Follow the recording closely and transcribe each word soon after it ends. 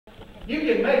You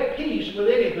can make peace with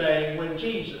anything when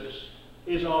Jesus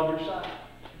is on your side.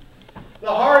 The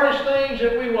hardest things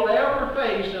that we will ever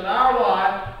face in our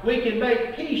life, we can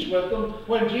make peace with them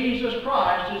when Jesus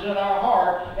Christ is in our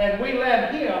heart and we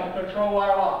let Him control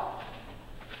our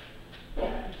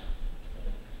life.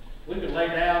 We can lay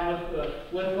down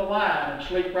with the lion and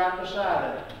sleep right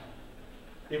beside it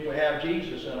if we have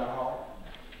Jesus in our heart.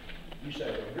 You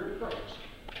say, well, you're crazy.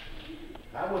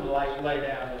 I wouldn't like to lay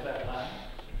down with that lion.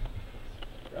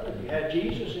 Well, if you had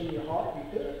Jesus in your heart, you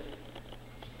could.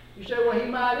 You say, well, He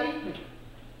might eat me.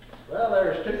 Well,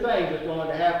 there's two things that's going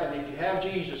to happen if you have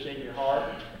Jesus in your heart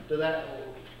during that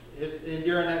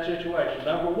situation.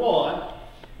 Number one,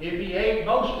 if He ate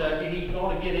most of you, He's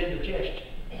going to get indigestion.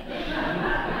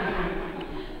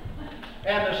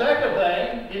 And the second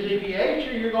thing is if He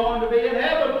ate you, you're going to be in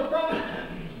heaven with Christ.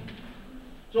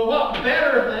 So what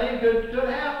better thing could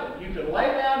happen? You could lay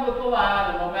down with the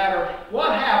lion, and no matter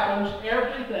what happens,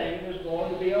 everything is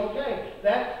going to be okay.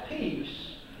 That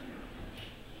peace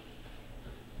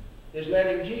is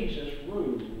letting Jesus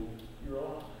rule your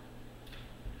life.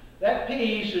 That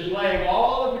peace is laying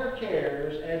all of your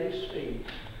cares at His feet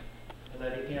and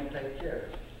letting Him take care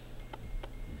of it.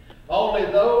 Only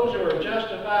those who are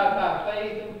justified by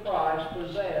faith in Christ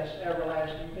possess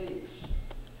everlasting peace.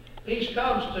 Peace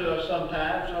comes to us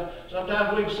sometimes.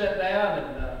 Sometimes we can sit down,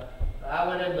 and I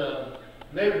went in the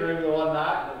living room the one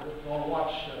night and was going to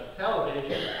watch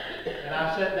television, and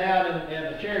I sat down in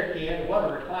the chair kin. It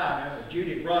wasn't a recliner.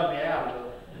 Judy brought me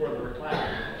out for the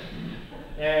recliner.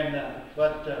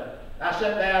 But I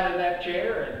sat down in that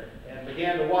chair and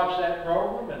began to watch that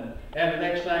program, and the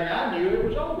next thing I knew, it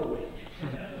was over with.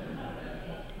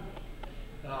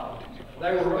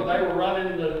 They were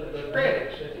running the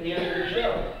credits at the end of the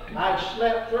show. I'd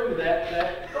slept through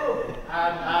that program.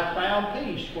 I found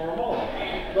peace for a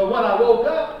moment. But when I woke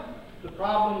up, the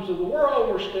problems of the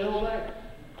world were still there.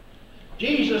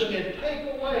 Jesus can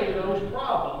take away those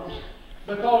problems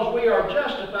because we are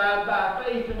justified by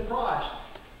faith in Christ.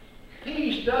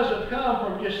 Peace doesn't come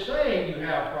from just saying you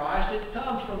have Christ. It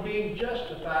comes from being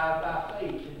justified by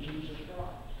faith in Jesus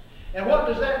Christ. And what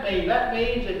does that mean? That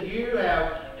means that you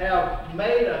have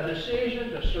made a decision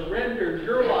to surrender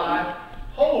your life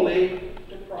wholly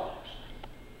to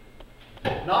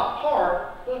Christ. Not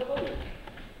part, but wholly.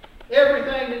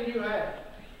 Everything that you have.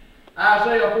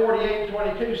 Isaiah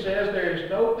 48:22 says, there is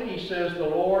no peace, says the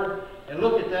Lord. And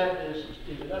look at that. Is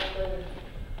it up there?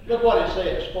 Look what it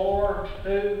says. For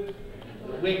who?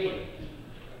 The wicked.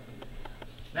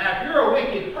 Now, if you're a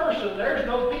wicked person, there's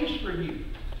no peace for you.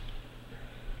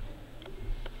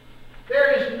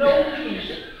 There is no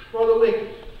peace for the wicked.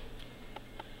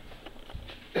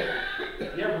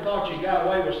 You ever thought you got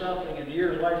away with something and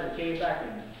years later came back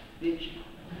and did you?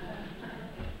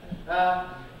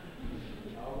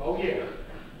 Oh yeah.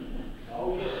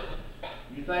 Oh yeah.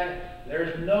 You think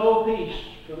there's no peace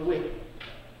for the wicked.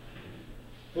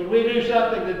 When we do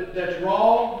something that's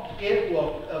wrong, it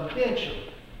will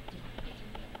eventually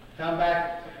come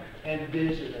back and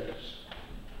visit us.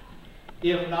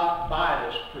 If not, bite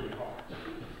us pretty hard.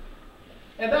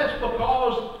 And that's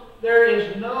because there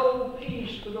is no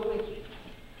peace for the wicked.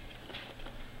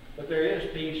 But there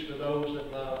is peace for those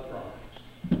that love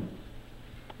Christ.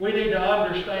 We need to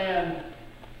understand,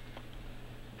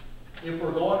 if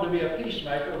we're going to be a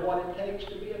peacemaker, what it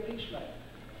takes to be a peacemaker.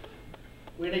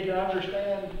 We need to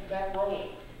understand that role.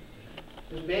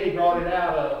 As Betty brought it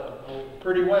out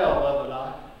pretty well the other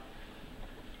night.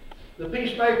 The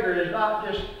peacemaker is not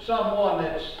just someone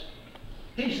that's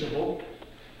peaceable.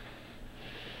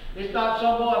 It's not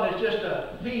someone that's just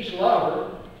a peace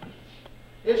lover.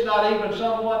 It's not even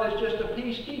someone that's just a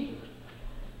peacekeeper.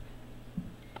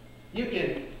 You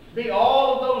can be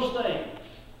all of those things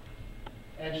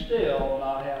and still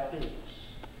not have peace.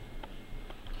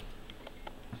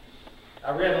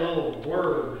 I read a little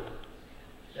word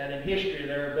that in history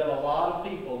there have been a lot of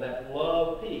people that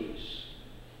love peace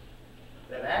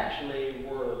that actually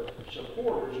were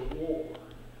supporters of war.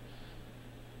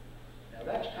 Now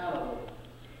that's kind of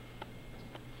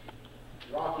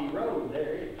a rocky road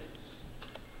there, isn't it?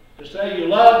 To say you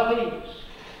love peace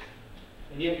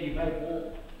and yet you make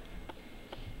war.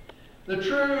 The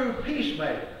true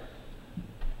peacemaker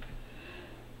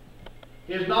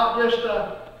is not just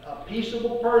a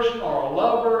peaceable person or a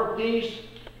lover of peace.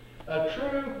 A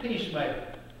true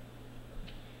peacemaker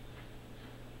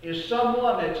is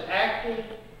someone that's active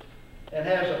and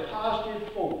has a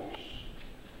positive force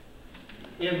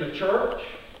in the church,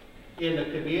 in the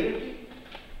community,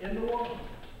 in the world.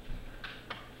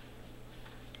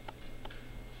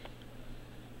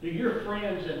 Do your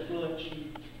friends influence you?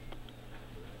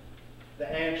 The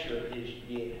answer is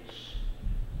yes.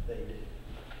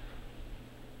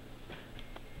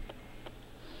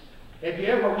 If you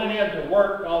ever went into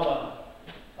work on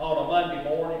a Monday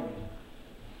morning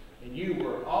and you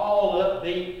were all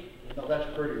upbeat,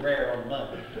 that's pretty rare on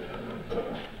Monday.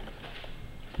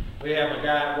 We have a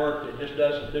guy at work that just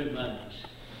doesn't do Mondays.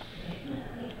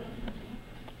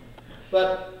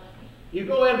 But you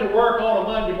go into work on a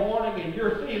Monday morning and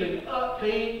you're feeling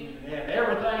upbeat and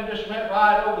everything just went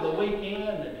right over the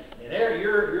weekend and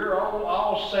you're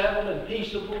all settled and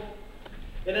peaceable.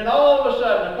 And then all of a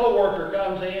sudden a coworker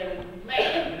comes in and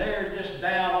man, they're just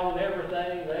down on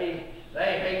everything.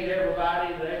 They hate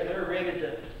everybody. They're ready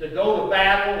to go to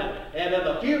battle. And in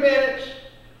a few minutes,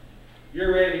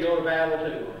 you're ready to go to battle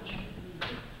too, aren't you?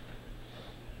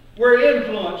 We're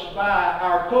influenced by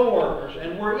our coworkers,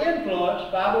 and we're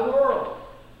influenced by the world.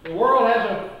 The world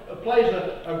plays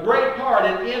a great part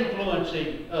in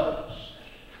influencing us.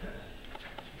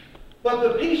 But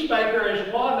the peacemaker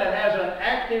is one that has an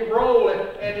active role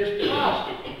and is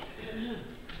positive.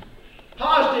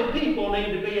 Positive people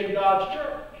need to be in God's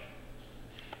church.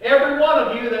 Every one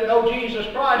of you that know Jesus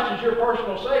Christ as your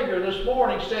personal Savior this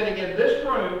morning, sitting in this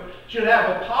room, should have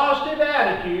a positive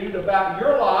attitude about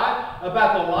your life,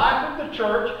 about the life of the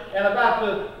church, and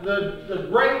about the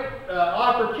great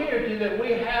opportunity that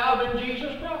we have in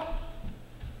Jesus Christ.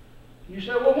 You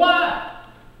say, well, why?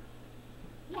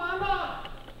 Why not?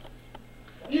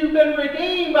 You've been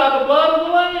redeemed by the blood of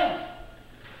the Lamb.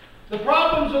 The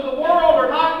problems of the world are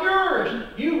not yours.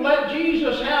 You've let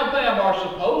Jesus have them, or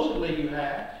supposedly you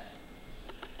have.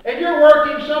 And you're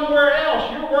working somewhere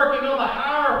else. You're working on a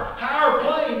higher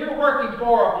plane. You're working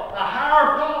for a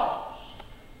higher cause.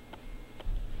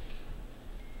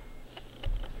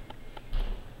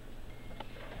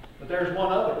 But there's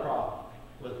one other problem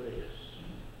with this.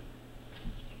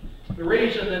 The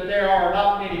reason that there are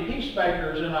not many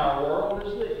peacemakers in our world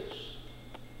is this.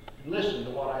 Listen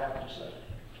to what I have to say.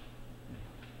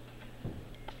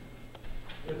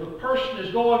 If a person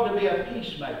is going to be a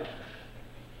peacemaker,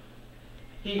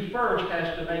 he first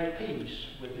has to make peace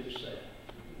with himself.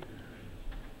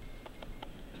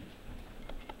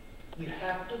 You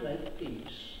have to make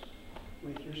peace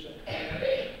with yourself.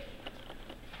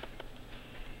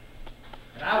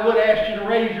 And I would ask you to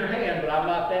raise your hand, but I'm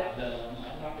not that dumb.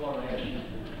 I'm not going to ask you.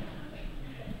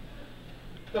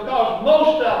 Because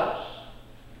most of us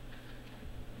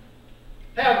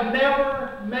have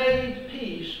never made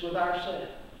peace with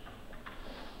ourselves.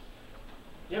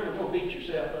 You ever go beat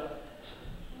yourself up?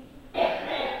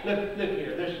 Look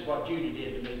here. This is what Judy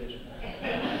did to me this morning.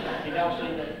 Did y'all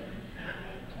see that?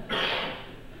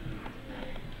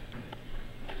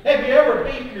 Have you ever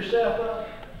beat yourself up?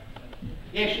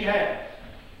 Yes, you have.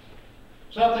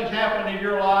 Something's happened in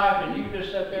your life and you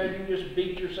just sit there and you just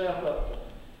beat yourself up.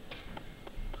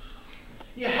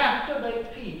 You have to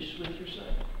make peace with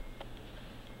yourself.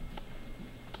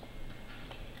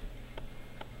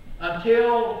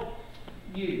 Until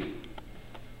you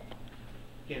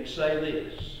can say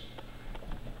this,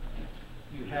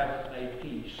 you haven't made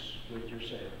peace with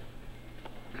yourself.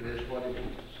 Here's what it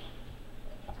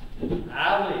is.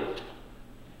 I live,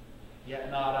 yet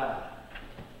not I,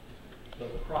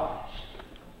 but Christ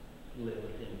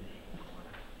liveth in me.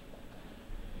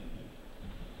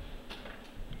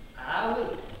 I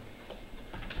live,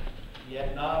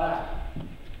 yet not I,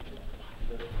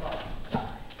 but Christ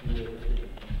liveth in me.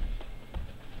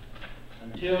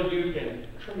 Until you can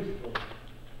truthfully,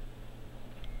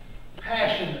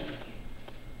 passionately,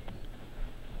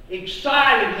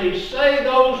 excitedly say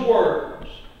those words,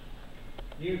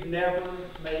 you've never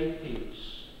made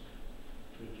peace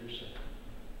with yourself.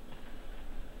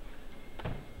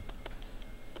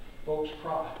 Folks,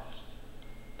 Christ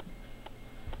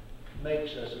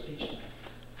makes us a peacemaker.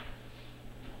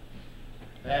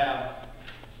 Now,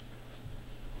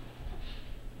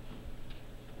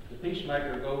 the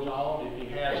peacemaker goes on, if he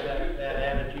has that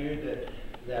attitude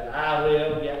that I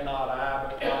live, yet not I,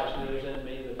 but Christ lives in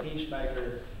me, the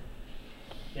peacemaker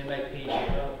can make peace with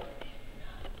others.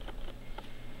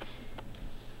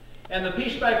 And the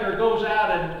peacemaker goes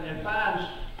out and finds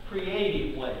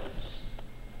creative ways.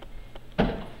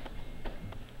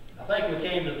 I think we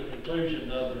came to the conclusion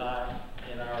the other night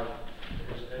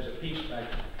as a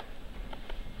peacemaker.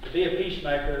 To be a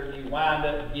peacemaker, you wind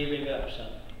up giving up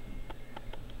something.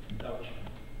 Don't you?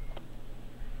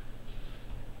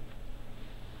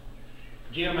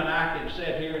 Jim and I can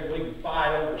sit here and we can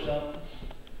fight over something.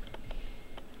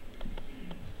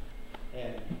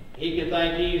 And he can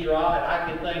think he's right. I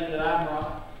can think that I'm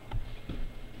right.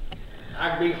 I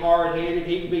can be hard-headed.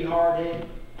 He can be hard-headed.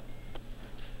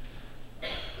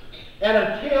 And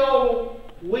until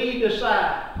we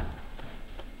decide,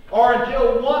 or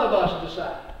until one of us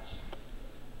decides,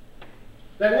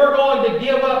 that we're going to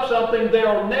give up something,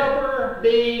 there'll never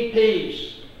be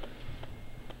peace.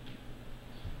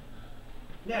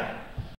 Now,